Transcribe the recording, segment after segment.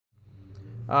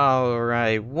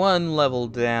Alright, one level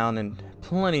down and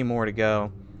plenty more to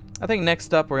go. I think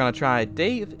next up we're going to try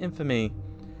Day of Infamy.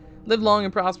 Live long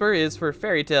and prosper is for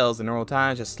fairy tales in normal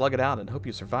times. Just slug it out and hope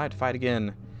you survive to fight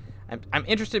again. I'm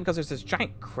interested because there's this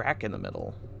giant crack in the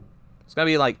middle. It's going to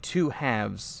be like two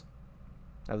halves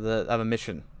of a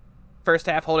mission. First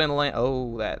half holding the land.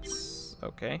 Oh, that's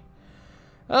okay.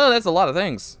 Oh, that's a lot of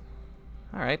things.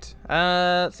 Alright.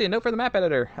 Let's see, a note from the map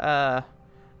editor.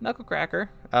 Knucklecracker.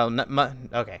 Oh,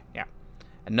 okay, yeah.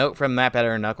 A note from the map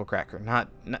editor, Knucklecracker.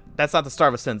 That's not the start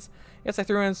of a sentence. Yes, I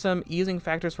threw in some easing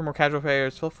factors for more casual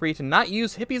players. Feel free to not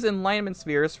use Hippie's Enlightenment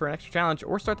Spheres for an extra challenge,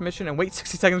 or start the mission and wait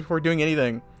 60 seconds before doing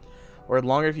anything. Or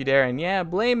longer if you dare, and yeah,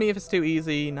 blame me if it's too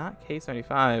easy. Not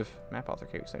K75. Map author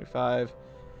K75.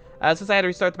 Since I had to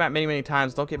restart the map many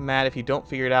times, don't get mad if you don't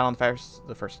figure it out on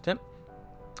the first attempt.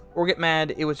 Or get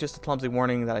mad, it was just a clumsy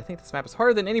warning that I think this map is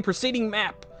harder than any preceding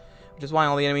map. Which is why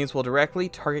all the enemies will directly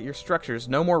target your structures.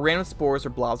 No more random spores or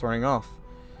blobs running off.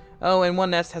 Oh, and one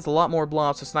nest has a lot more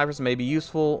blobs, so snipers may be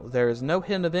useful. There is no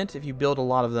hidden event if you build a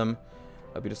lot of them.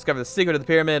 Hope you discover the secret of the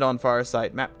pyramid on far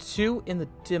side. Map 2 in the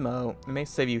demo. It may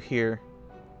save you here.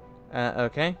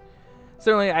 Okay.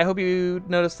 Certainly, I hope you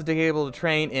notice the decayable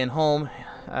terrain in home.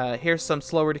 Here's some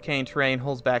slower decaying terrain.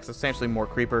 Holds back substantially more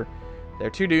creeper. There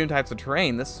are two new types of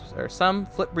terrain. There are some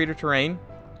flip breeder terrain.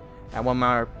 At one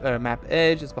map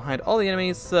edge is behind all the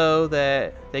enemies so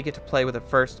that they get to play with it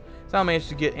first. So I managed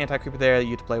to get anti-creeper there, you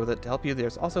get to play with it to help you.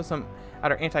 There's also some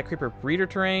outer anti-creeper breeder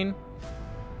terrain,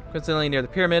 coincidentally near the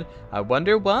pyramid. I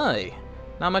wonder why.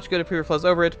 Not much good if creeper flows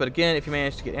over it, but again, if you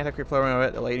manage to get anti-creeper flowing over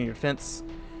it, it'll aid in your defense.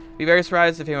 Be very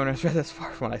surprised if anyone has read this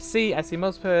far from what I see. I see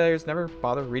most players never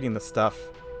bother reading this stuff.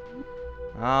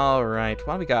 Alright,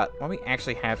 what do we got? What do we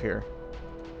actually have here?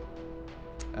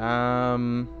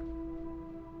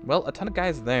 Well, a ton of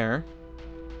guys there.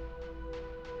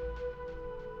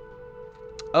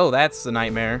 Oh, that's a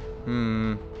nightmare.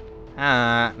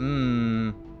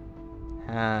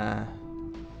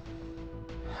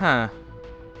 Huh.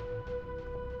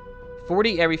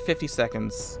 40 every 50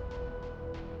 seconds.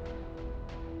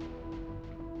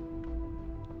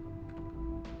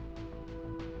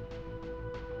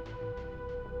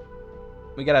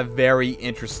 We got a very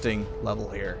interesting level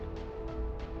here.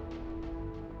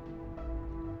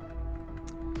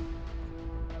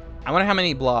 I wonder how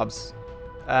many blobs.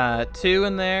 2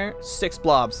 in there, 6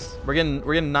 blobs. We're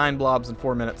getting 9 blobs in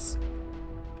 4 minutes.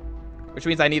 Which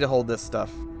means I need to hold this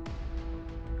stuff.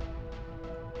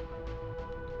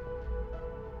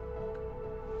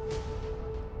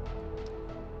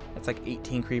 It's like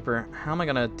 18 creeper. How am I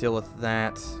gonna deal with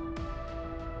that?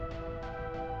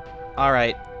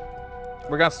 Alright.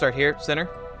 We're gonna start here, center.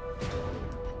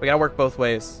 We gotta work both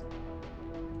ways.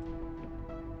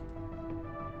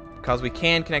 Because we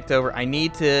can connect over. I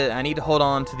need to hold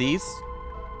on to these.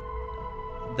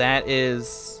 That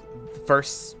is the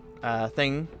first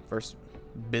first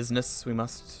business we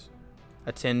must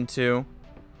attend to.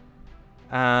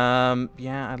 Yeah,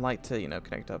 I'd like to,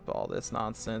 connect up all this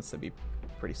nonsense. That'd be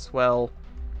pretty swell.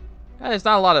 There's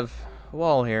not a lot of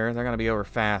wall here. They're gonna be over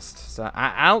fast. So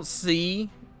I don't see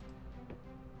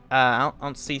I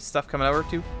don't see stuff coming over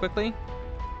too quickly.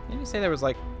 Didn't you say there was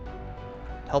like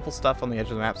helpful stuff on the edge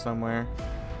of the map somewhere?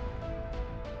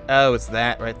 Oh, it's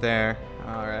that right there.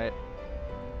 Alright.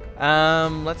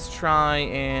 Let's try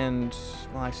and...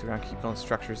 Well, actually, we're going to keep going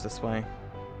structures this way.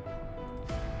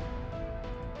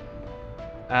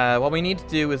 What we need to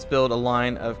do is build a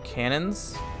line of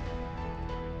cannons.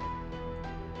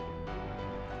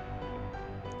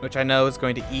 Which I know is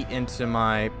going to eat into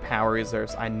my power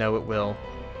reserves. I know it will.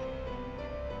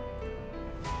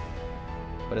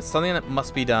 But it's something that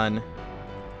must be done.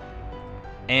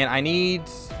 And I need,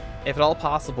 if at all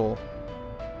possible...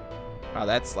 Wow,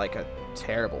 that's like a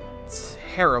terrible,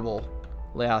 terrible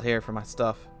layout here for my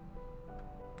stuff.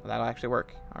 That'll actually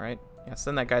work. Alright. Yeah,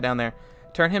 send that guy down there.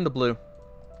 Turn him to blue.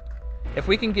 If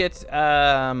we can get,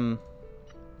 a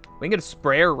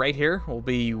sprayer right here, will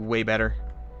be way better.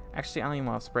 Actually, I don't even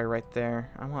want a sprayer right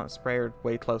there. I want a sprayer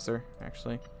way closer,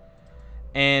 actually.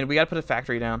 And we gotta put a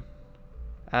factory down.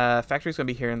 Factory's gonna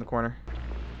be here in the corner.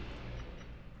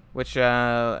 Which,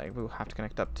 we'll have to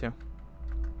connect up to. I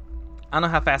don't know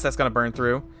how fast that's gonna burn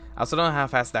through. I also don't know how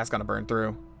fast that's gonna burn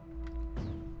through.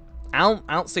 I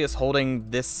don't see us holding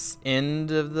this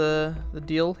end of the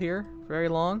deal here very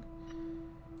long.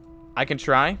 I can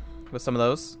try with some of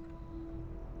those.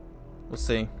 We'll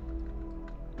see.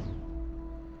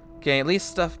 Okay, at least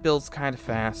stuff builds kind of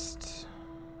fast.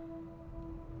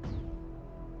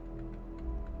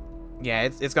 Yeah,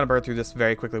 it's gonna burn through this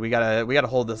very quickly. We gotta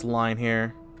hold this line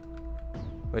here,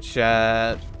 which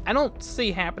I don't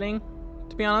see happening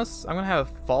to be honest. I'm gonna have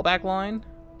a fallback line.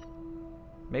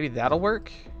 Maybe that'll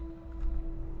work.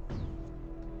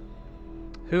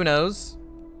 Who knows?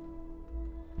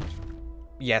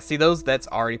 Yeah, see those? That's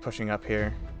already pushing up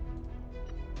here.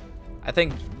 I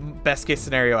think best case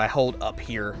scenario, I hold up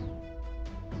here.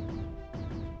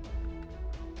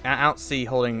 I don't see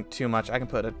holding too much. I can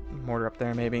put a mortar up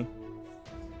there maybe.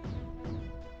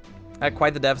 Not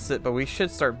quite the deficit, but we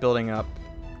should start building up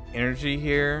energy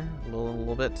here. A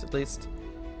little bit at least.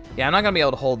 Yeah, I'm not going to be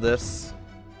able to hold this.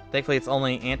 Thankfully, it's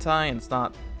only anti and it's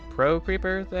not pro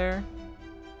creeper there.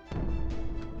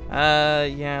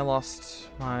 Yeah, I lost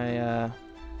my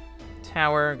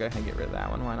tower. Go ahead and get rid of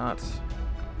that one. Why not?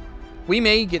 We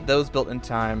may get those built in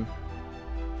time.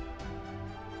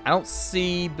 I don't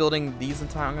see building these in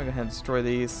time. I'm going to go ahead and destroy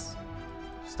these.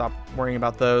 Stop worrying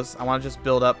about those. I want to just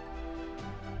build up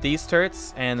these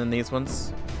turrets and then these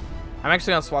ones. I'm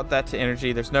actually going to swap that to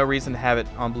energy. There's no reason to have it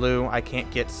on blue. I can't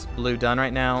get blue done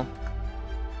right now.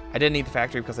 I did need the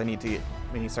factory because we need to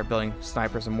start building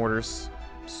snipers and mortars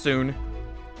soon.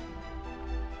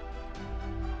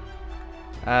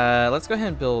 Let's go ahead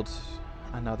and build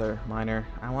another miner.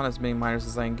 I want as many miners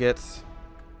as I can get. It's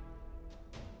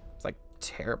like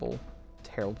terrible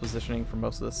positioning for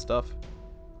most of this stuff.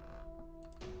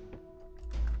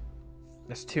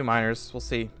 There's 2 miners. We'll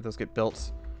see if those get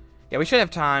built. Yeah, we should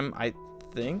have time, I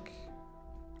think.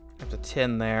 Up to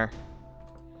 10 there.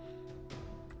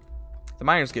 If the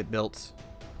miners get built,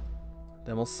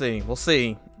 then we'll see. We'll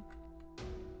see.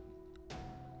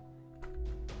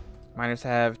 Miners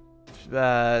have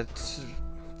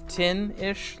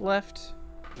 10-ish left.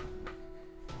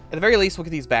 At the very least, we'll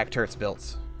get these back turrets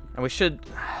built, and we should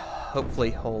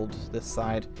hopefully hold this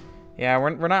side. Yeah,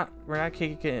 we're not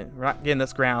getting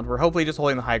this ground. We're hopefully just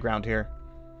holding the high ground here.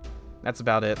 That's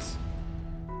about it.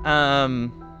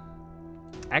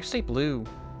 Actually, blue.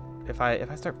 If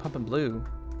I start pumping blue,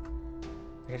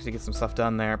 I can actually get some stuff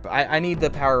done there. But I need the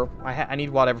power. I need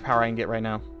whatever power I can get right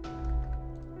now.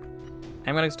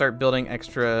 I'm gonna start building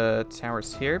extra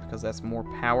towers here because that's more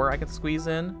power I can squeeze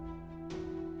in.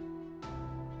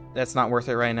 That's not worth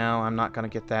it right now. I'm not gonna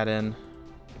get that in.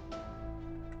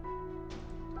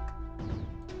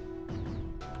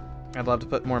 I'd love to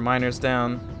put more miners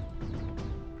down.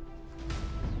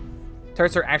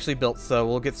 Turrets are actually built, so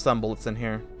we'll get some bullets in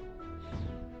here.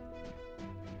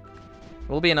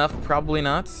 Will be enough? Probably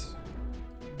not.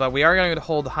 But we are going to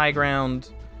hold the high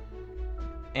ground,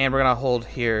 and we're going to hold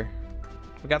here.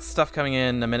 We got stuff coming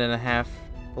in a minute and a half.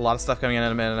 A lot of stuff coming in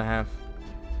a minute and a half.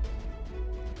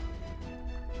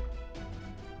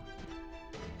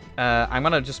 I'm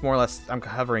going to just more or less... I'm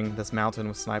covering this mountain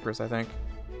with snipers, I think.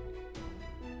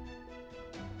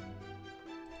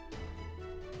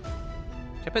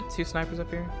 Can I put 2 snipers up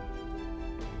here?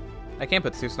 I can't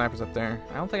put 2 snipers up there.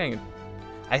 I don't think I can...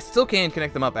 I still can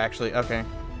connect them up, actually. Okay. I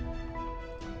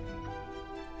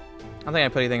don't think I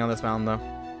put anything on this mountain, though.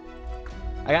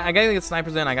 I gotta get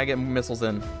snipers in. I gotta get missiles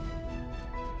in.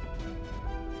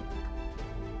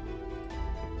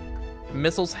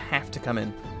 Missiles have to come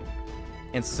in.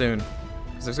 And soon.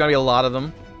 Because there's gonna be a lot of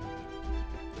them.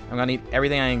 I'm gonna need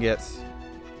everything I can get.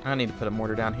 I'm gonna need to put a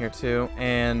mortar down here, too.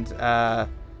 And,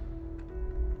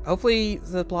 hopefully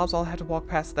the blobs all have to walk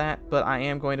past that, but I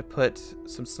am going to put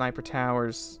some sniper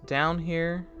towers down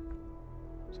here.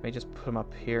 So maybe just put them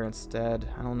up here instead.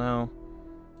 I don't know.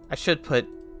 I should put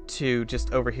 2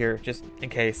 just over here, just in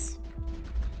case.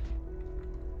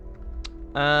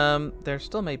 There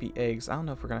still may be eggs. I don't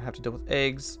know if we're gonna have to deal with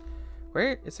eggs.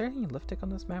 Where is there any liftic on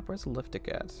this map? Where's the liftic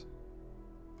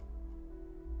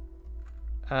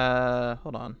at?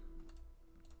 Hold on.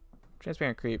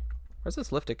 Transparent creep. Where's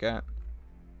this liftic at?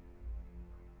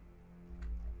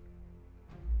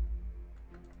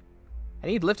 I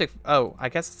need liftic. Oh, I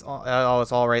guess it's all. Oh,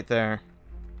 it's all right there.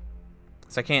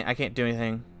 So I can't do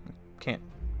anything. Can't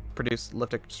produce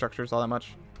liftic structures all that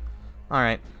much. All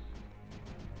right.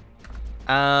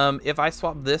 If I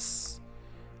swap this,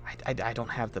 I don't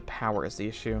have the power is the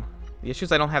issue. The issue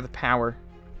is I don't have the power.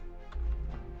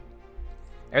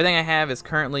 Everything I have is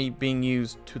currently being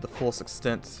used to the fullest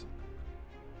extent.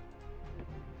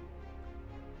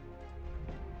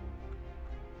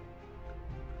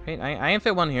 Wait, I can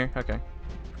fit 1 here. Okay.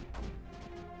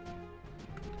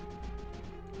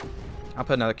 I'll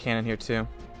put another cannon here too.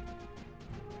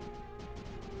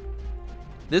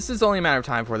 This is only a matter of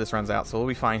time before this runs out, so we'll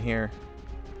be fine here.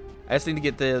 I just need to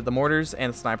get the mortars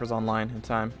and the snipers online in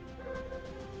time.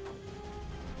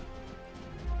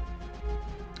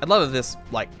 I'd love if this,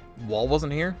 like, wall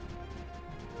wasn't here.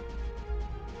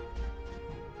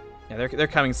 Yeah, they're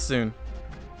coming soon.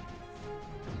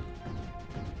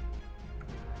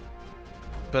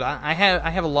 But I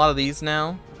have a lot of these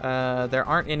now. There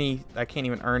aren't any. I can't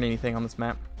even earn anything on this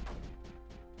map.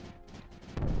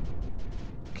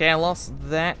 Okay, I lost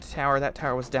that tower. That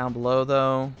tower was down below,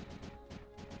 though.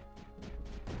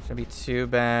 Shouldn't be too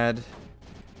bad.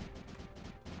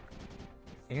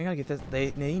 You gotta get this.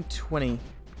 They need 20.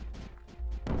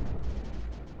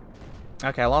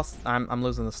 Okay, I lost. I'm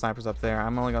losing the snipers up there.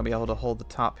 I'm only gonna be able to hold the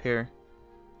top here.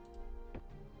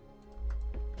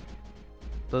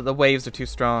 The waves are too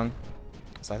strong.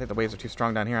 So I think the waves are too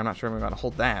strong down here. I'm not sure I'm gonna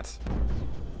hold that.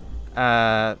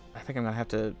 I think I'm gonna have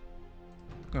to.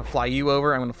 I'm gonna fly you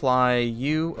over. I'm gonna fly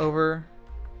you over.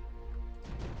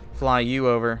 Fly you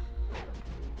over.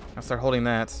 I'll start holding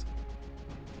that.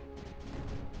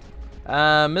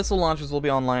 Missile launchers will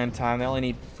be online in time. They only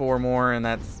need 4 more, and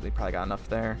we probably got enough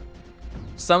there.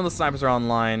 Some of the snipers are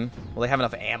online. Will they have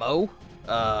enough ammo?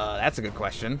 That's a good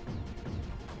question.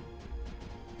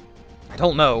 I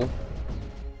don't know.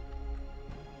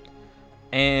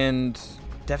 And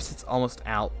deficit's almost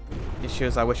out.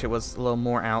 Issues, I wish it was a little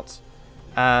more out.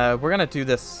 We're gonna do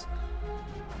this.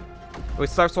 When we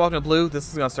start swapping to blue, this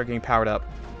is gonna start getting powered up.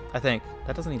 I think.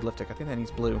 That doesn't need liftic. I think that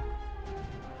needs blue.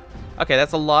 Okay,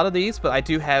 that's a lot of these, but I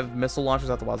do have missile launchers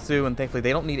out the wazoo, and thankfully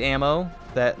they don't need ammo.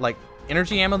 That, like,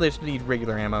 energy ammo, they just need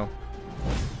regular ammo.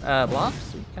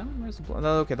 Blobs? Are you coming? Where's the blobs?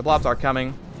 Okay, the blobs are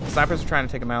coming. Snipers are trying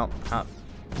to take them out.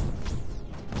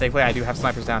 Thankfully, I do have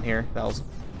snipers down here.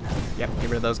 Yep, get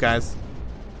rid of those guys.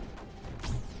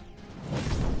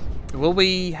 Will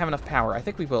we have enough power? I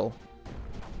think we will.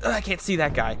 Ugh, I can't see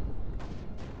that guy.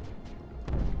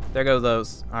 There go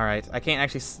those. Alright, I can't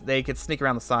actually... They could sneak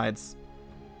around the sides.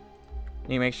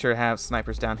 Need to make sure to have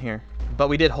snipers down here. But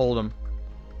we did hold them.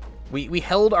 We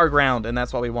held our ground, and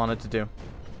that's what we wanted to do.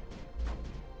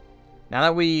 Now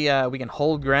that we can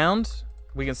hold ground,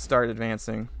 we can start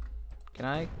advancing. Can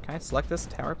I select this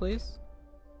tower, please?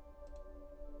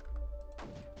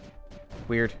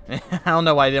 Weird. I don't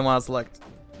know why I didn't want to select.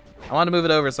 I wanted to move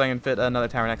it over so I can fit another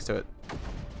tower next to it.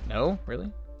 No?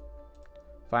 Really?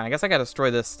 Fine, I guess I gotta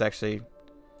destroy this to actually...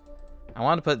 I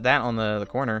wanted to put that on the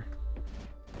corner.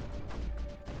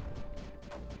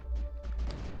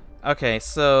 Okay,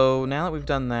 so now that we've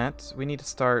done that, we need to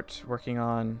start working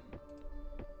on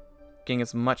getting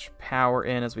as much power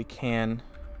in as we can.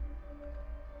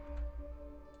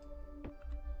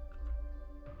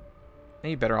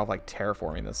 Maybe better off like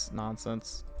terraforming this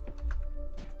nonsense.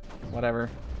 Whatever.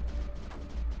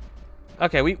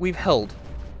 Okay, we've held.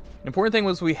 The important thing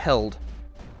was we held.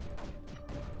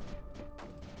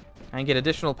 I can get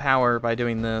additional power by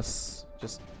doing this.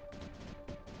 Just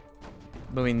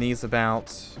moving these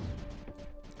about.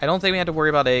 I don't think we had to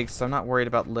worry about eggs, so I'm not worried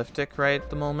about liftic right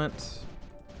at the moment.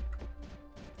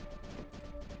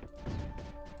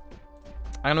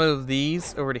 I'm gonna move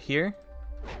these over to here.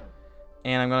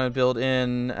 And I'm gonna build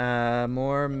in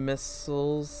more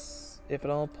missiles, if at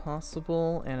all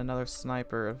possible, and another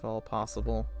sniper, if at all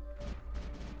possible.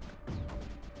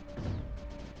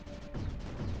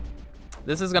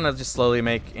 This is gonna just slowly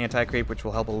make anti-creep, which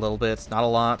will help a little bit. Not a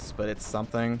lot, but it's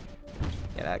something.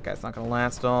 Yeah, that guy's not gonna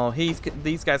last all. These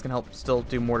guys can help still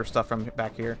do mortar stuff from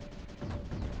back here.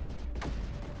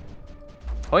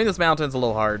 Holding this mountain's a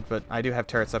little hard, but I do have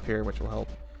turrets up here, which will help.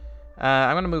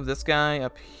 I'm gonna move this guy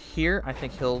up here. I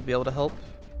think he'll be able to help.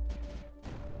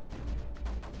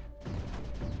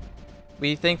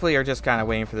 We thankfully are just kind of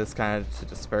waiting for this kind of to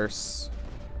disperse.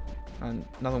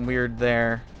 Nothing weird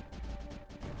there.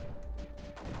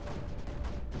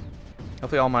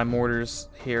 Hopefully all my mortars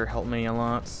here help me a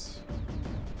lot.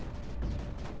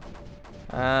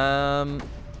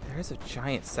 There is a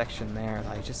giant section there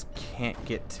that I just can't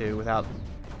get to without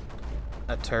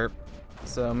a terp.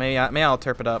 So maybe I'll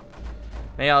terp it up.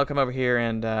 Maybe I'll come over here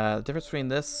and the difference between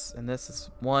this and this is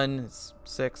 1, it's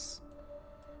 6.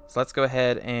 So let's go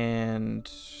ahead and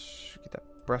get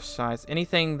that brush size.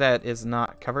 Anything that is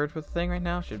not covered with the thing right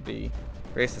now should be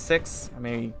raised to 6. I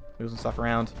may move some stuff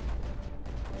around.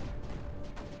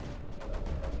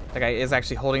 That guy is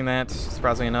actually holding that,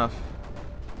 surprisingly enough.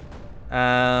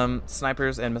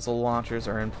 Snipers and missile launchers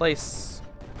are in place.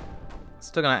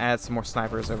 Still gonna add some more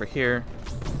snipers over here.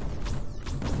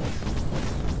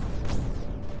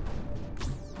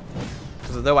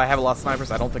 Because though I have a lot of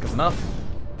snipers, I don't think it's enough.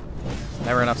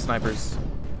 Never enough snipers.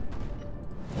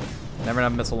 Never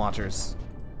enough missile launchers.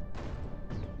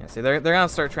 Yeah, see, they're gonna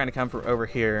start trying to come from over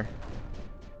here.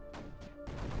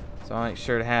 So I'll make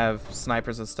sure to have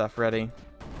snipers and stuff ready.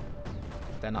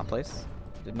 Did that not place?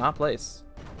 Did not place.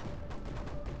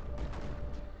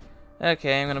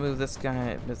 Okay, I'm gonna move this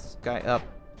guy up, this guy up,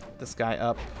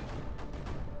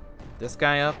 this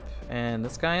guy up, and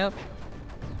this guy up.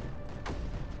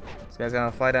 It's guys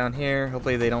gonna fly down here.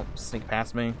 Hopefully they don't sneak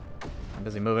past me. I'm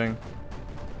busy moving.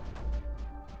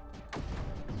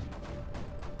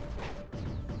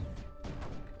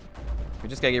 We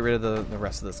just gotta get rid of the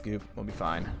rest of this goop. We'll be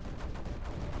fine.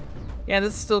 Yeah,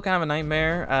 this is still kind of a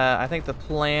nightmare. I think the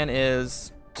plan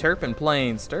is Turpin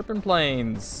Plains. Turpin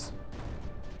Plains.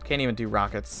 Can't even do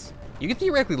rockets. You could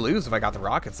theoretically lose if I got the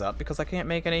rockets up because I can't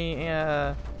make any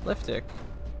liftic.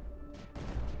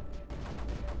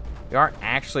 We are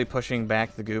actually pushing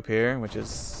back the goop here, which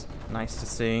is nice to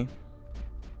see.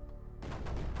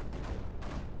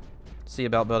 See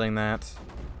about building that.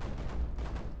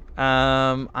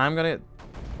 I'm gonna...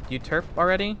 You terp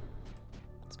already?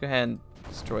 Let's go ahead and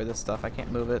destroy this stuff. I can't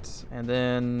move it. And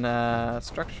then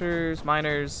structures,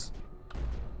 miners.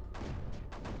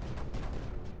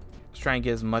 Just try and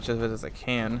get as much of it as I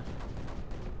can.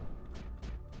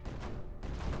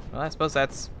 Well, I suppose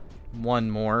that's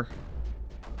one more.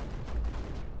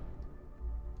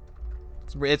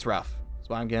 It's rough. That's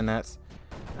why I'm getting that.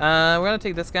 We're gonna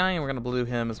take this guy and we're gonna blue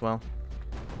him as well.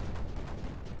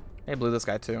 Hey, blue this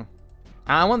guy too.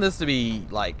 I want this to be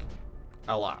like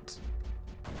a lot.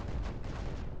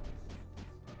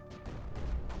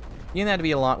 Getting that to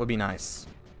be a lot would be nice.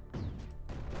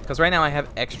 Because right now I have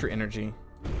extra energy.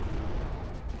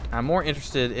 I'm more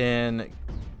interested in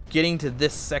getting to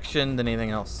this section than anything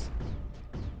else.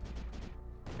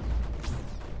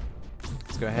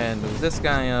 Let's go ahead and move this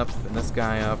guy up and this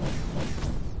guy up.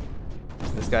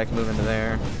 This guy can move into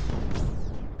there.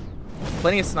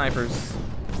 Plenty of snipers.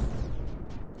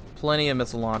 Plenty of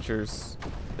missile launchers.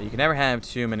 But you can never have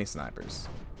too many snipers.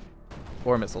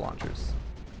 Or missile launchers.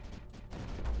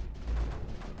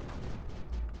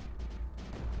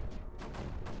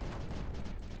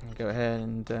 Go ahead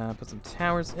and put some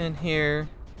towers in here.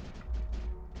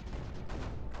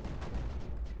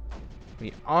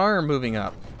 We are moving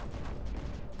up.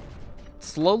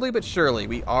 Slowly but surely,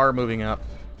 we are moving up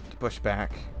to push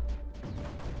back.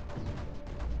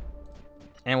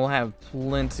 And we'll have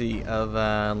plenty of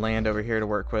land over here to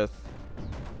work with.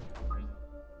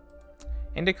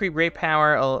 Anti-creep ray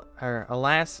power, or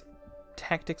alas,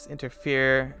 tactics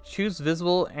interfere. Choose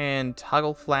visible and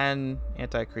toggle flatten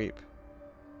anti-creep.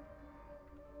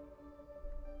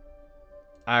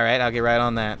 Alright, I'll get right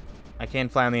on that. I can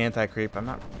flatten the anti-creep. I'm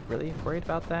not really worried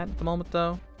about that at the moment,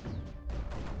 though.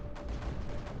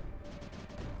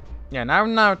 Yeah, now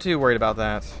I'm not too worried about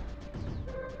that.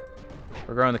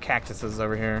 We're growing the cactuses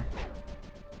over here.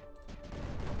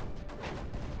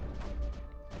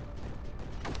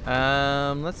 Do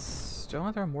I want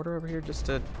to throw a mortar over here just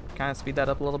to kind of speed that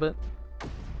up a little bit?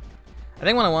 I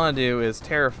think what I want to do is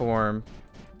terraform.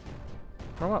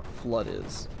 I don't know what flood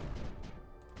is.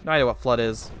 No idea what flood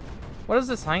is. What is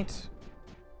this height?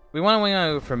 We want to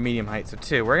go for medium height, so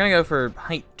 2. We're going to go for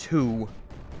height 2.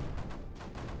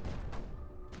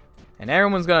 And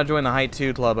everyone's going to join the height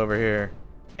 2 club over here.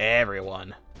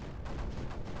 Everyone.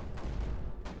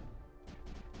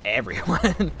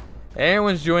 Everyone.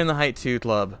 Everyone's joining the height 2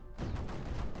 club.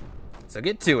 So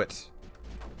get to it.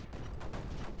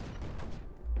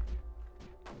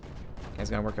 Guy's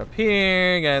going to work up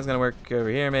here. Guy's going to work over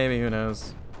here maybe. Who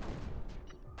knows?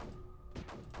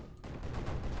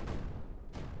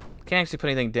 Can't actually put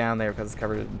anything down there because it's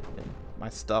covered in my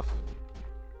stuff.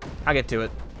 I'll get to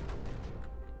it.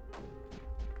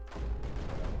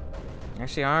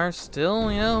 Actually are still,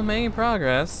 you know, making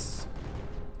progress.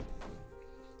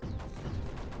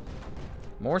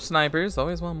 More snipers.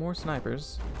 Always want more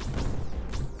snipers.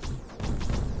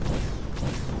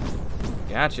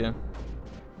 Gotcha.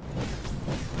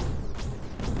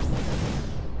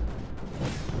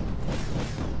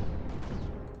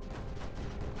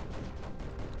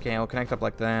 Okay, I'll connect up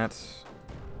like that.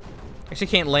 Actually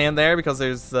can't land there because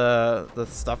there's the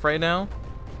stuff right now.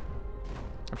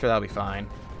 I'm sure that'll be fine.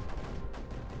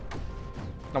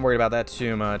 Not worried about that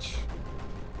too much.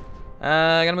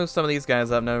 I gotta move some of these guys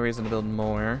up. No reason to build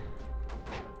more.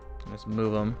 Just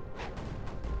move them.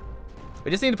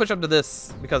 We just need to push up to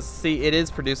this because, see, it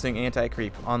is producing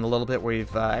anti-creep on the little bit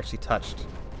we've actually touched.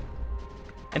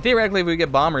 And theoretically, if we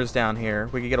get bombers down here,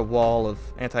 we could get a wall of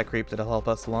anti-creep that'll help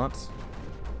us a lot.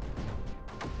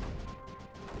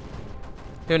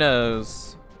 Who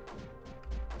knows?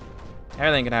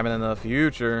 Everything can happen in the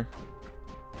future.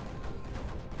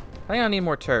 I think I need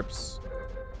more terps.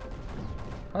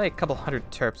 Probably a couple hundred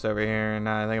terps over here,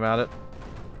 now I think about it.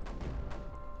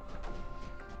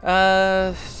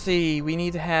 Let's see, we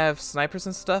need to have snipers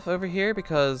and stuff over here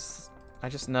because I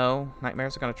just know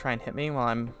nightmares are going to try and hit me while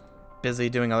I'm busy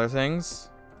doing other things.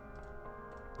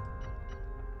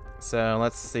 So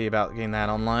let's see about getting that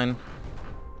online.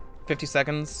 50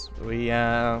 seconds. We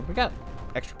got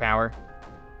extra power.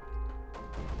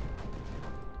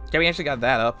 Okay, we actually got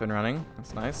that up and running.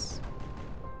 That's nice.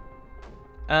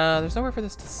 There's nowhere for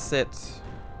this to sit.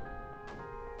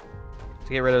 To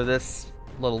get rid of this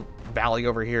little valley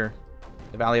over here.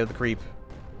 The Valley of the Creep.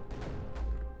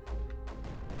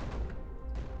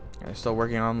 They're still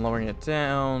working on lowering it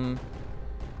down.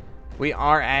 We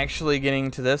are actually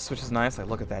getting to this, which is nice. Like,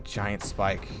 look at that giant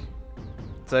spike.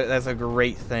 So that's a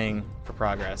great thing for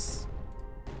progress.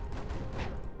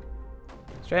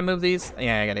 Should I move these?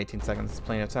 Yeah, I got 18 seconds. That's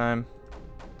plenty of time.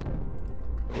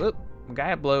 Whoop.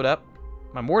 Guy blowed up.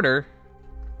 My mortar.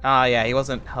 Ah, yeah, he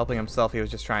wasn't helping himself. He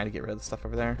was just trying to get rid of the stuff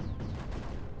over there.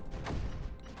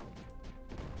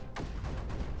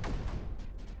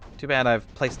 Too bad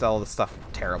I've placed all the stuff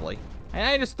terribly. And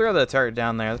I just throw the turret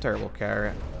down there. The turret will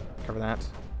cover that.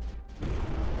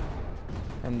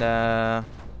 And, I'll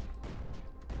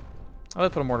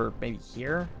put a mortar maybe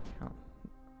here.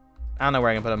 I don't know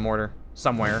where I can put a mortar.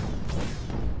 Somewhere.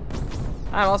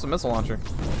 I have also a missile launcher.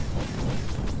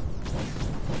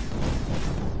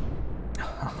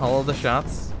 All of the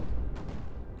shots.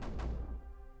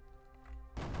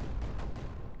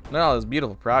 Look at all this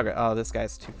beautiful progress. Oh, this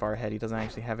guy's too far ahead. He doesn't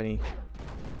actually have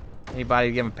anybody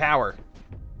to give him power.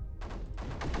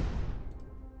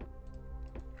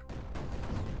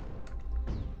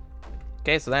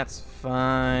 Okay, so that's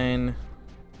fine.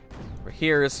 Over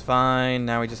here is fine.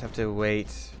 Now we just have to wait.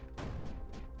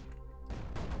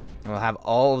 And we'll have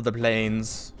all of the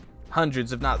planes.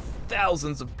 Hundreds, if not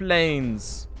thousands of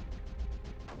planes.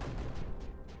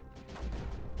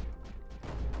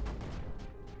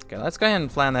 Okay, let's go ahead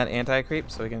and flatten that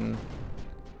anti-creep so we can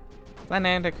flatten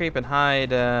anti-creep and hide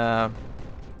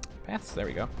paths. There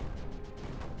we go.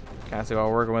 Kind of see what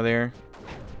we're working with here.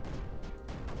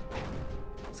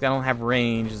 This guy don't have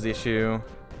range is the issue.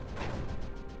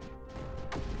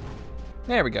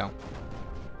 There we go.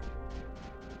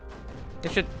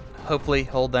 It should hopefully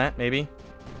hold that, maybe.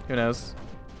 Who knows?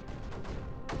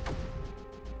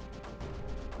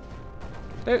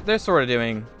 They're sort of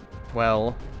doing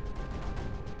well.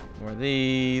 More of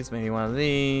these, maybe one of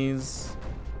these.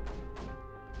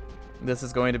 This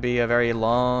is going to be a very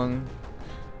long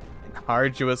and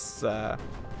arduous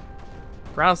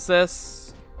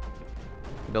process.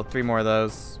 Build 3 more of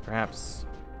those, perhaps.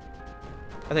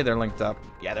 I think they're linked up.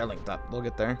 Yeah, they're linked up. We'll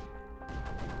get there.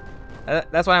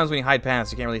 That's what happens when you hide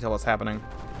paths. You can't really tell what's happening.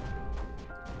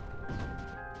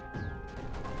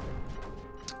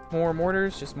 More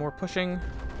mortars, just more pushing.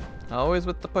 Always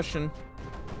with the pushing.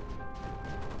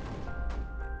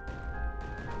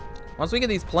 Once we get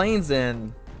these planes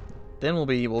in, then we'll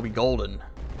be golden.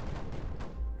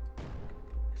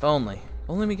 If only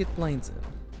we get planes in.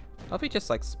 I'll be just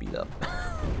like speed up.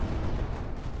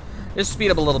 Just speed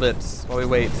up a little bit while we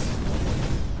wait.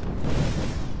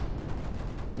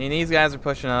 I mean, these guys are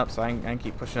pushing up, so I can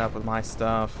keep pushing up with my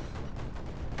stuff.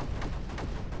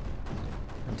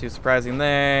 Not too surprising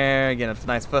there. Again, it's a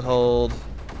nice foothold.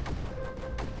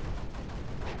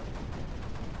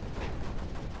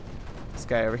 This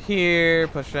guy over here,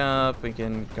 push up. We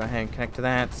can go ahead and connect to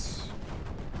that.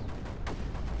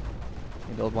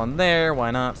 Build one there,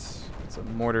 why not?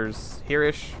 Some mortars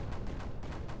here-ish.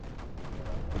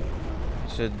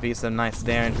 Should be some nice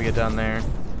damage we get done there.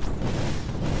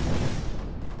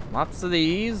 Lots of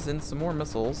these and some more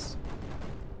missiles.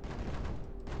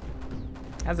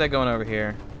 How's that going over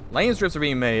here? Lane strips are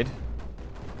being made.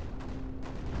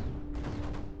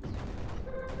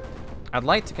 I'd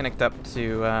like to connect up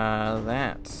to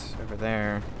that over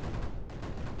there.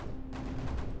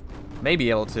 May be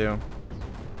able to.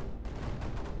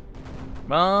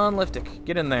 Come on, Liftic,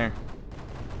 get in there.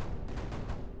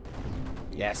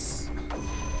 Yes.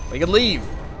 We could leave.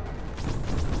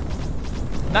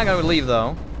 Not gonna leave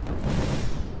though.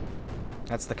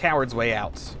 That's the coward's way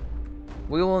out.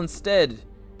 We will instead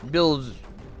build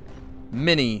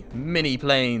many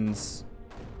planes.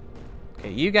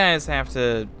 Okay, you guys have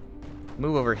to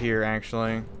move over here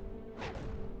actually.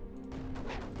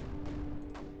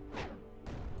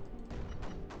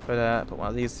 Put one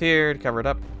of these here to cover it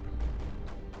up.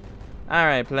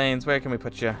 Alright, planes, where can we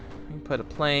put you? We can put a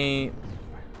plane.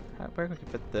 Where can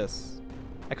we fit this?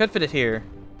 I could fit it here.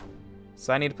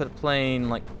 So I need to put a plane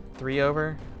like 3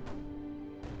 over.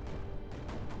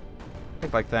 I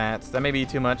think like that. That may be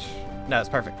too much. No, it's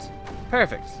perfect.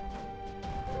 Perfect.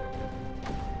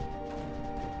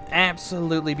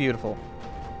 Absolutely beautiful.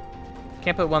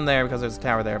 Can't put one there because there's a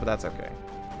tower there, but that's okay.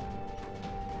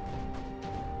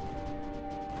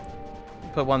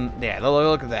 Put one, yeah,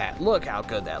 look at that. Look how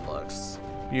good that looks.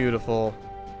 Beautiful.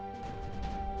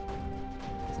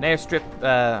 It's an airstrip,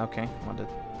 okay, wanted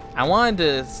to I wanted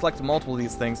to select multiple of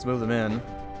these things to move them in.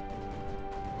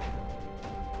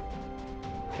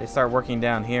 They start working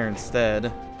down here instead.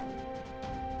 Is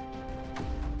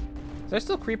there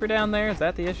still creeper down there? Is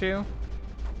that the issue?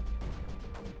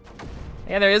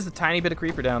 Yeah, there is a tiny bit of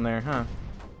creeper down there, huh?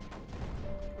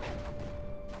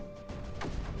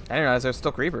 I didn't realize there's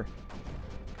still creeper.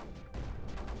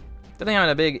 I think I'm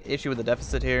having a big issue with the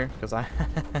deficit here because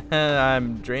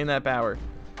I'm draining that power.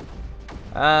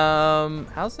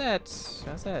 How's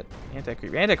that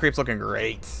anti-creep? Anti-creep's looking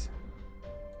great.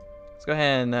 Let's go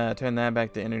ahead and turn that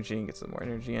back to energy and get some more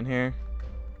energy in here.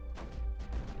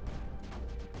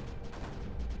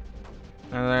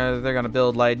 They're gonna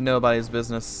build like nobody's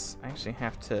business. I actually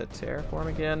have to terraform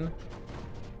again.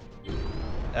 It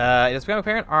has become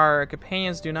apparent our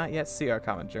companions do not yet see our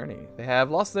common journey. They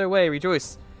have lost their way.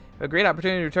 Rejoice. We have a great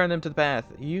opportunity to return them to the path.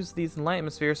 Use these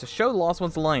enlightenment spheres to show the lost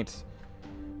ones the light.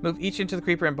 Move each into the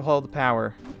creeper and behold the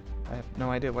power. I have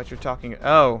no idea what you're talking.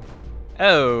 Oh,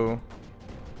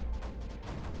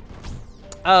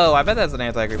 I bet that's an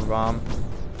anti-creeper bomb.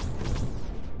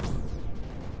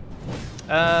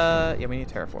 Yeah, we need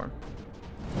terraform.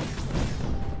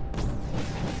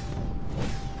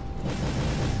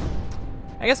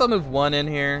 I guess I'll move one in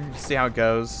here, just see how it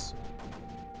goes.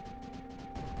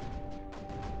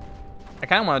 I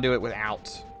kind of want to do it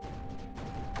without.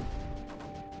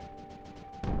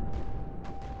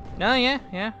 No, yeah.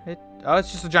 Oh,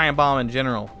 it's just a giant bomb in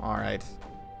general. All right.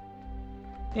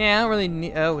 Yeah, I don't really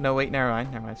need. Oh no, wait, never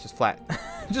mind. It's just flat.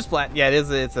 Just flat. Yeah, it is.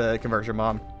 It's a conversion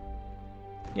bomb.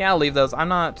 Yeah, I'll leave those. I'm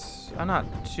not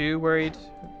too worried.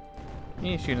 You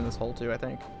need to shoot in this hole too, I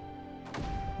think.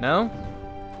 No?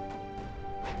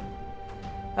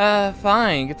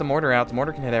 Fine. Get the mortar out. The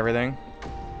mortar can hit everything.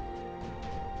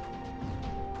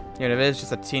 Even if it is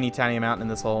just a teeny tiny amount in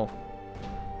this hole.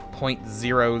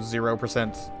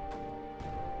 0.00%.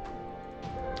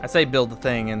 I say build the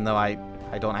thing, and though I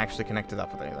don't actually connect it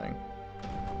up with anything.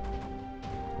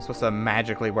 It's supposed to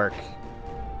magically work.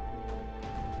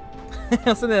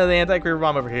 I'll send the anti-creeper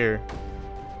bomb over here.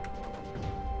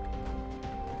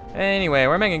 Anyway,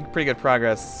 we're making pretty good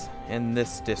progress in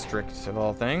this district of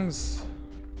all things.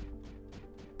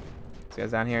 This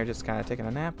guy's down here just kind of taking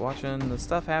a nap, watching the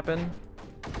stuff happen.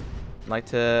 I'd like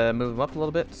to move him up a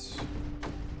little bit.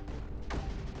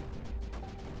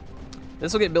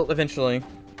 This will get built eventually.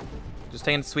 Just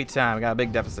taking sweet time. We got a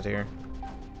big deficit here.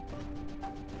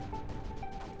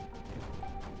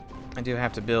 I do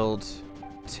have to build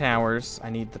towers. I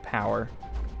need the power.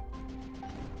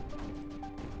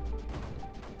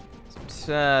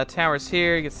 Towers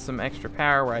here, get some extra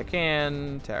power where I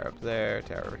can. Tower up there,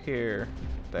 tower over here,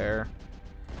 there.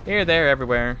 Here, there,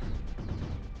 everywhere.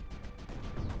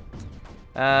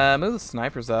 Move the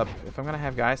snipers up. If I'm gonna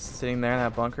have guys sitting there in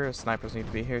that bunker, snipers need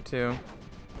to be here too.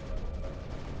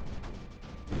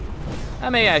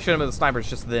 Maybe I should have moved the snipers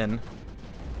just then.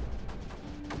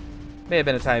 May have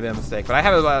been a tiny bit of a mistake, but I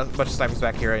have a bunch of snipers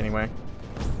back here anyway.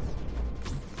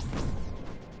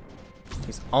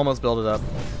 He's almost built it up.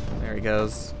 There he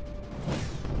goes.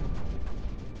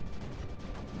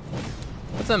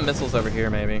 Put some missiles over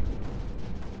here, maybe.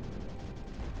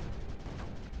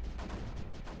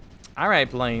 Alright,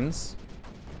 planes.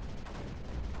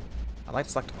 I'd like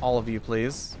to select all of you,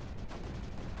 please.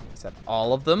 Is that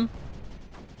all of them?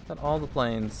 Is that all the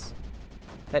planes?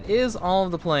 That is all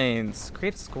of the planes.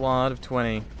 Create a squad of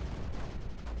 20.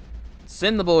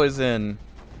 Send the boys in.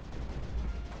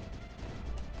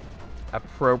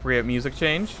 Appropriate music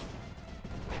change.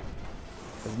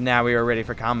 Because now we are ready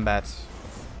for combat.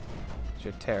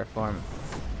 Should terraform.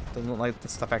 Doesn't look like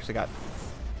this stuff actually got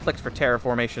clicked for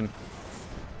terraformation.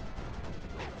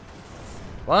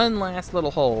 One last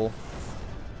little hole.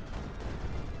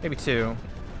 Maybe two.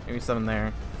 Maybe some in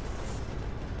there.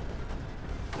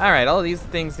 Alright, all of these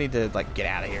things need to, like, get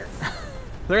out of here.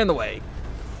 They're in the way.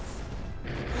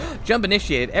 Jump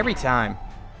initiated every time.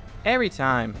 Every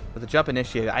time with the jump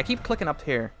initiated. I keep clicking up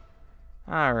here.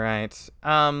 Alright.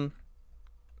 I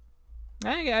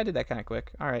did that kind of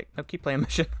quick. Alright, I'll keep playing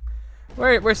mission.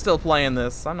 We're still playing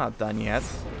this. I'm not done yet.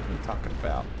 What are you talking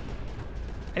about?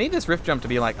 I need this rift jump to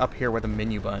be, like, up here where the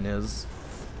menu button is.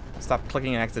 Stop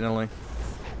clicking accidentally.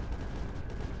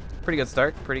 Pretty good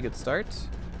start. Pretty good start.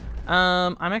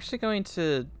 I'm actually going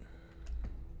to...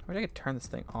 Where did I turn this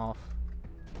thing off?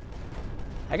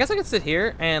 I guess I could sit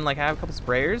here and like have a couple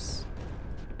sprayers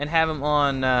and have them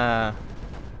on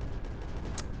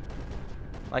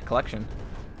like collection.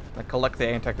 Like collect the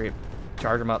anti-creep.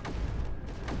 Charge them up.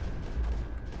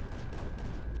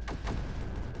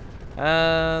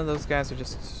 Those guys are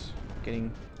just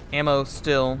getting ammo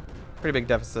still. Pretty big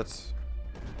deficit.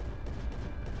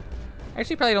 I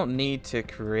Actually, probably don't need to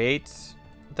create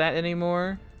that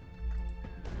anymore.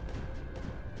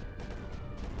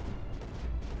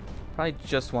 Probably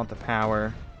just want the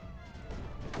power.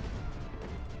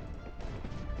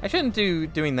 I shouldn't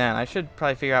doing that. I should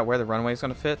probably figure out where the runway is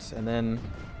going to fit and then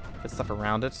put stuff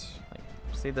around it. Like,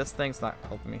 see, this thing's not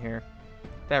helping me here.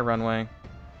 That runway.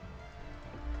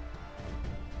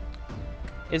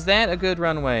 Is that a good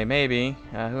runway? Maybe.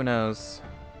 Who knows?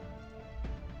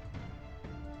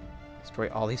 Destroy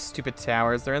all these stupid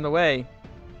towers. They're in the way.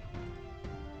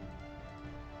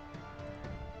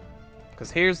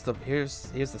 Because here's the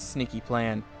sneaky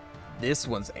plan. This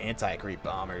one's anti-creep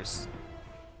bombers.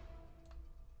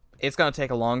 It's going to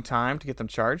take a long time to get them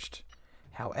charged.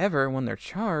 However, when they're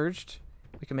charged,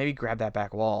 we can maybe grab that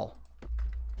back wall.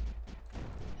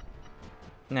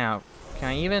 Now,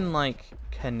 can I even, like,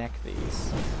 connect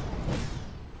these?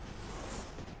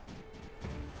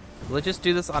 Will it just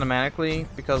do this automatically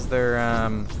because they're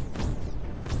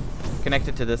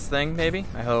connected to this thing, maybe?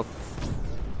 I hope.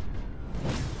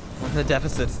 The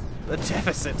deficit. The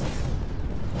deficit.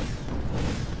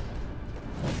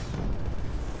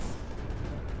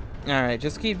 Alright,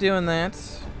 just keep doing that.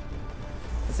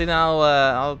 See, now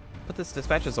I'll put this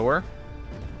dispatch as ore.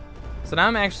 So now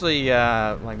I'm actually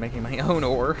like making my own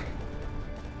ore.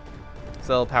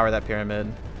 So I'll power that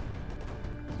pyramid.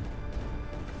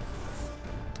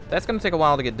 That's gonna take a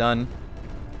while to get done.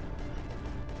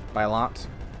 By a lot.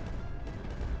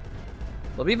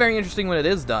 It'll be very interesting when it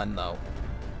is done, though.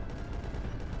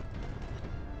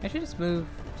 I should just move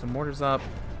some mortars up.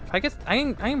 I guess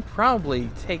I can probably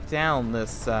take down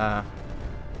this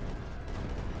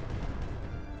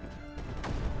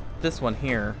this one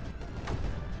here.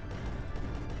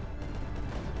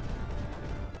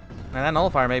 Now that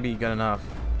nullifier may be good enough.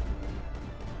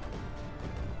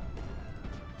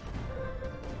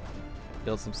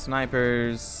 Build some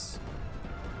snipers.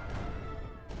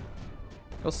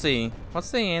 We'll see.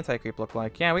 What's the anti-creep look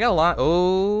like? Yeah, we got a lot.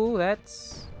 Oh,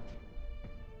 that's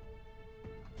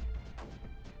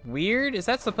weird. Is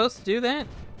that supposed to do that?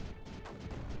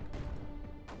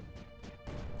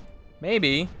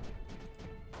 Maybe.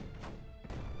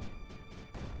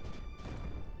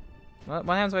 What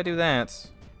happens if I do that?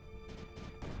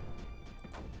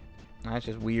 That's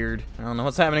just weird. I don't know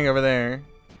what's happening over there.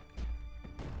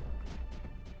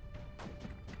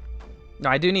 No,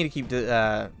 I do need to keep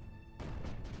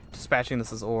dispatching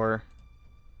this as ore.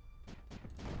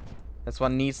 That's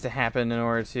what needs to happen in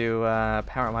order to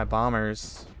power up my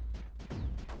bombers.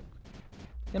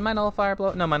 Did my nullifier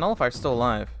blow? No, my nullifier's still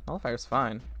alive. Nullifier's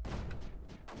fine.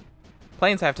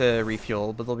 Planes have to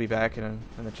refuel, but they'll be back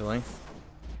eventually.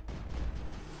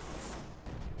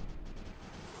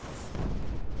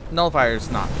 Nullifier's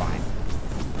not fine.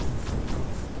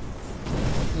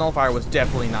 Nullifier was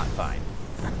definitely not fine.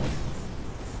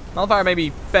 Nullifier may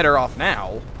be better off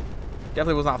now.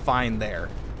 Definitely was not fine there.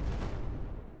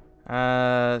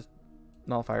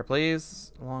 Nullifier,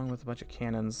 please. Along with a bunch of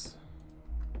cannons.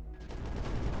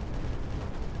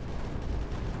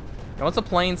 And once a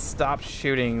plane stops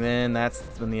shooting, then that's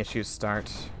when the issues start.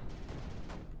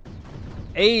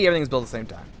 Hey, everything's built at the same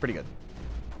time. Pretty good.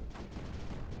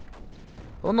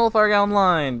 Will Nullifier get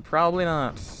online? Probably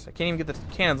not. I can't even get the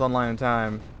cannons online in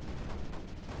time.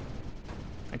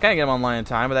 I can't get them online in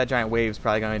time, but that giant wave's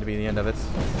probably going to be the end of it.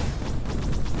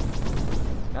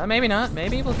 Maybe not.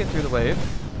 Maybe we'll get through the wave.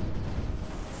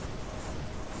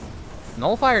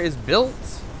 Nullifier is built.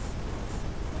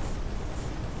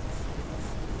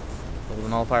 Will the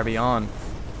Nullifier be on?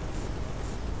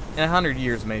 In 100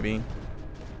 years, maybe.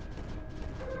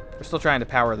 We're still trying to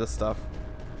power this stuff.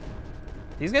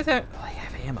 These guys have... Oh, they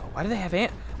have ammo. Why do they have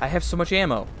ammo? I have so much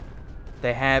ammo.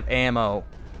 They have ammo.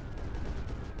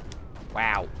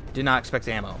 Wow. Did not expect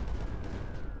ammo.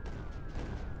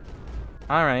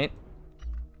 Alright.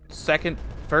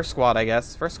 First squad, I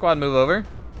guess. First squad, move over.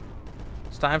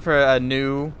 It's time for a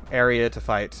new area to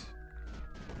fight.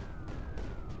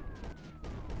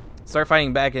 Start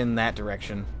fighting back in that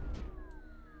direction.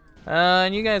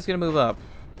 And you guys gonna move up.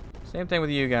 Same thing with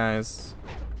you guys.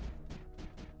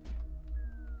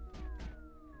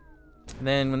 And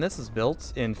then when this is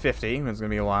built in 50, it's gonna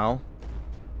be a while.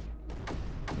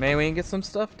 Maybe we can get some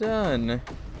stuff done.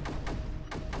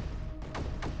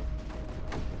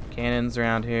 Cannons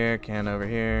around here, cannon over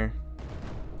here.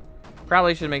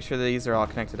 Probably should make sure that these are all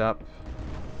connected up.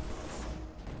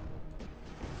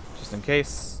 Just in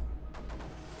case.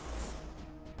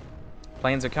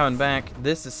 Planes are coming back.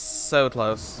 This is so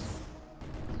close.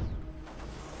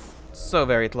 So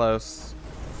very close.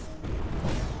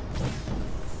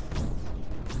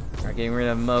 Alright, getting rid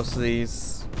of most of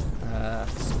these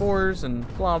spores and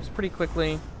blobs pretty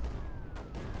quickly.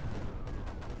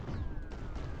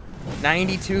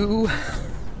 92.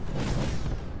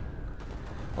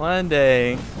 One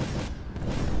day.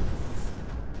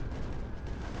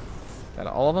 Got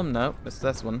all of them? Nope, it's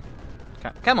this one.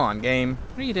 Come on, game.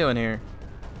 What are you doing here?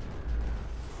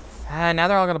 Now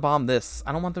they're all gonna bomb this.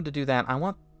 I don't want them to do that.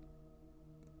 I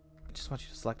just want you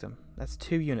to select them. That's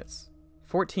 2 units.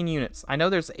 14 units. I know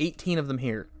there's 18 of them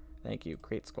here. Thank you.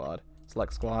 Create squad.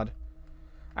 Select squad.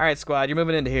 Alright, squad, you're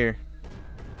moving into here.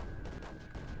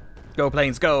 Go,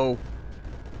 planes, go!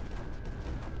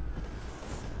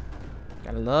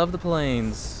 Gotta love the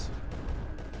planes.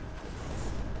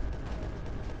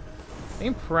 I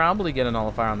can probably get a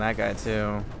nullifier on that guy,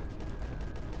 too.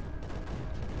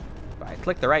 If I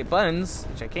click the right buttons,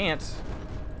 which I can't.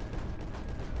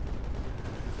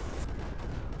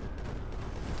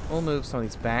 We'll move some of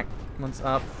these back ones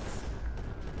up.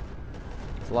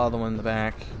 There's a lot of the one in the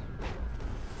back.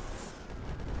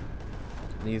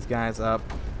 These guys up.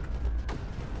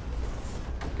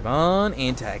 Come on,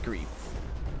 anti-creep.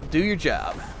 Do your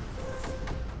job.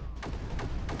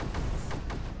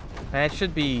 That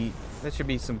should be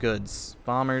some goods.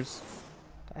 Bombers.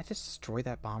 Did I just destroy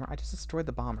that bomber? I just destroyed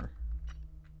the bomber.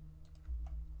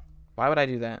 Why would I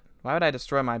do that? Why would I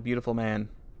destroy my beautiful man?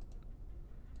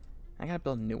 I gotta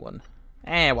build a new one.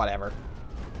 Whatever.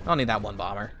 I don't need that one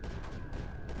bomber.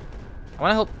 I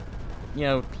wanna help, you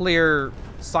know, clear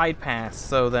side paths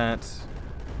so that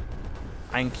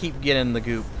I can keep getting the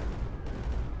goop.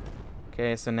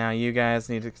 Okay, so now you guys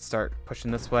need to start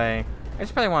pushing this way. I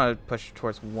just probably want to push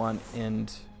towards one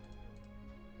end.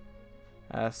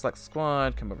 Select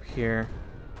squad, come over here.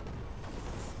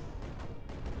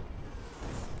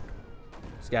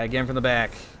 Just gotta get him from the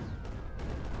back.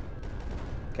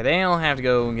 Okay, they don't have to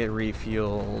go and get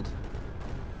refueled.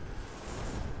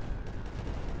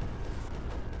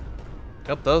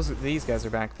 Oh, these guys are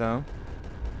back though.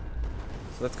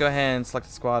 So let's go ahead and select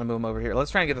the squad and move them over here. Let's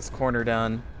try and get this corner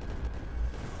done.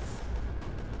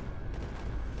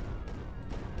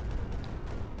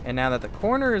 And now that the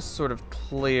corner is sort of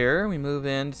clear, we move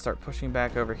in to start pushing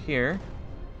back over here.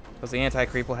 Because the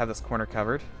anti-creep will have this corner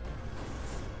covered.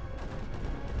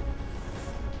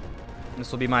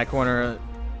 This will be my corner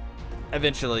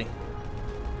eventually.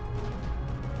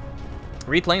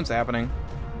 Reclaim's happening.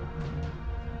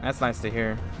 That's nice to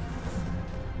hear.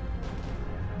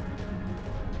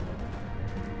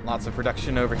 Lots of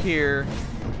production over here.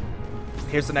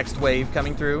 Here's the next wave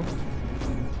coming through.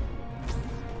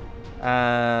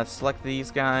 Select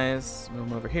these guys, move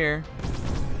them over here.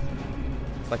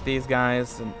 Select these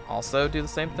guys and also do the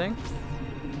same thing.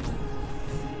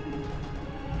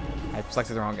 I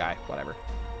selected the wrong guy, whatever.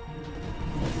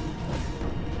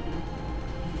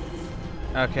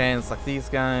 Okay, and select these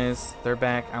guys, they're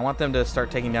back. I want them to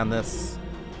start taking down this.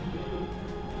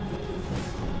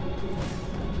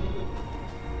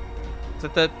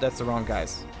 That's the wrong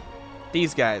guys.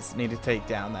 These guys need to take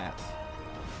down that.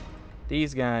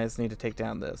 These guys need to take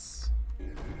down this.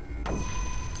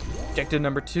 Objective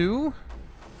number 2.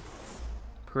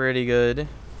 Pretty good.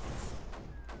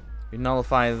 We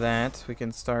nullify that. We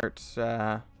can start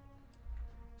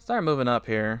moving up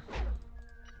here.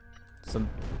 Some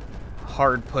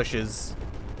hard pushes.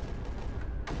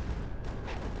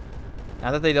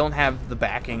 Now that they don't have the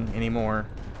backing anymore,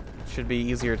 it should be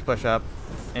easier to push up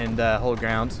and hold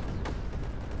ground.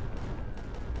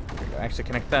 Actually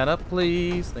connect that up,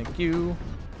 please. Thank you.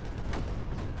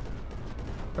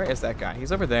 Where is that guy?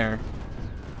 He's over there.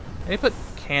 I need to put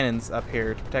cannons up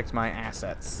here to protect my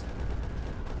assets.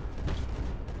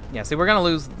 Yeah, see, we're gonna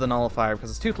lose the nullifier because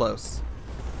it's too close.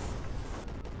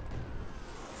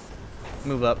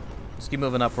 Move up. Just keep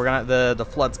moving up. We're gonna the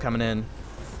flood's coming in.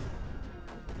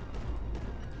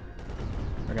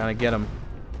 We're gonna get him.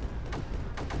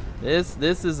 This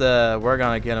is a we're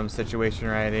gonna get him situation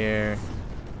right here.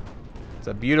 It's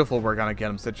a beautiful we're gonna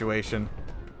get him situation.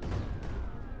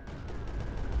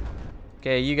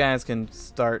 Okay, you guys can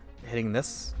start hitting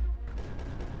this.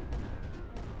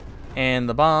 And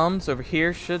the bombs over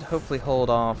here should hopefully hold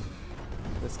off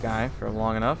this guy for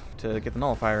long enough to get the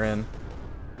nullifier in.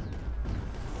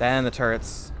 That and the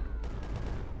turrets.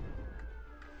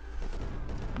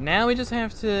 Now we just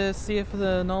have to see if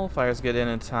the nullifiers get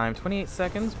in time. 28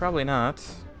 seconds? Probably not.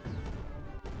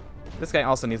 This guy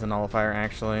also needs a nullifier,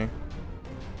 actually.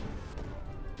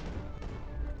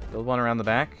 Build one around the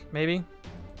back, maybe?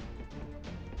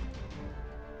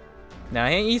 Now,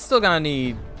 he's still gonna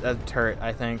need a turret,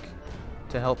 I think,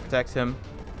 to help protect him.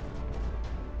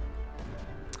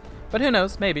 But who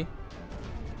knows? Maybe.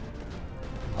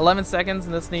 11 seconds,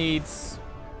 and this needs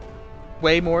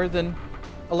way more than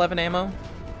 11 ammo.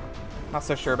 Not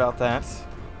so sure about that.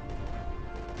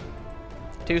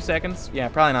 2 seconds? Yeah,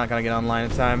 probably not gonna get online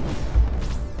in time.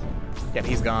 Yeah,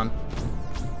 he's gone.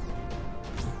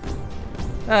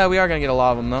 We are gonna get a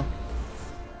lot of them though.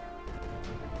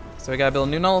 So we gotta build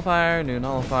a new nullifier,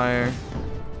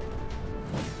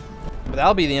 But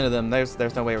that'll be the end of them.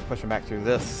 There's no way we're pushing back through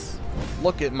this.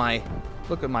 Look at my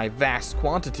vast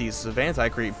quantities of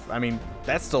anti-creep. I mean,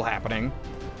 that's still happening.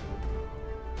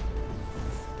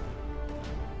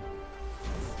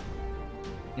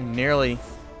 Nearly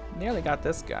got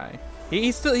this guy.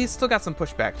 He's still got some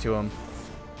pushback to him,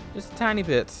 just a tiny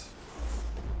bit.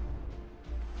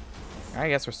 I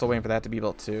guess we're still waiting for that to be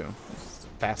built too. Just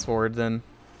fast forward then.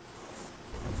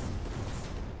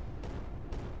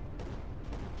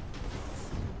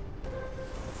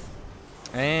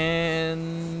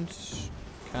 And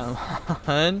come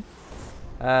on,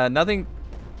 nothing.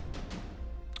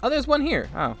 Oh, there's one here.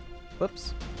 Oh,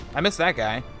 whoops, I missed that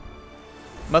guy.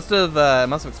 Must have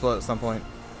exploded at some point.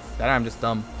 That I'm just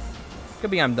dumb.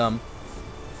 Could be I'm dumb.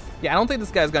 Yeah, I don't think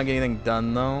this guy's gonna get anything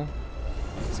done though.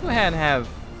 Let's go ahead and have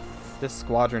this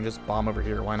squadron just bomb over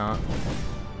here. Why not?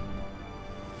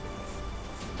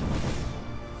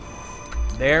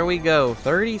 There we go.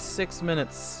 36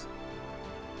 minutes.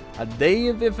 A day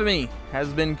of infamy has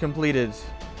been completed.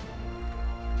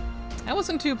 That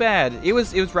wasn't too bad. It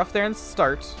was rough there in the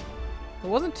start. It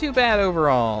wasn't too bad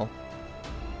overall.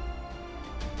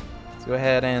 Let's go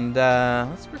ahead and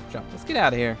let's rip jump. Let's get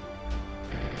out of here.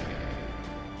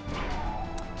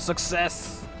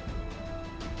 Success.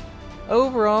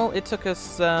 Overall, it took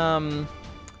us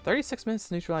 36 minutes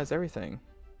to neutralize everything.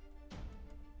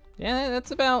 Yeah,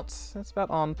 that's about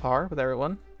on par with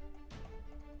everyone.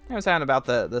 I was having about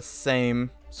the same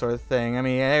sort of thing. I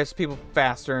mean, there's people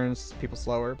faster and people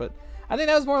slower, but I think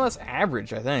that was more or less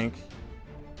average. I think.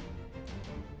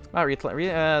 Wow, reclaim.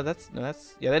 Yeah,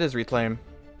 that is reclaim.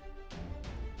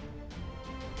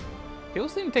 People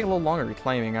seem to take a little longer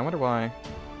reclaiming. I wonder why.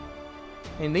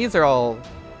 I mean, these are all.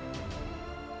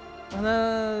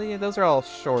 Yeah, those are all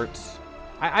short.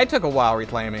 I took a while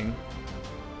reclaiming.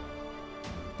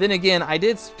 Then again, I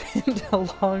did spend a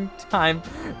long time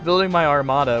building my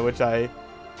armada, which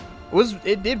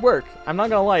it did work. I'm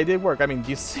not gonna lie, it did work. I mean, do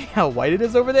you see how white it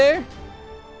is over there?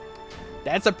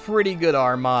 That's a pretty good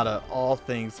armada, all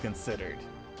things considered.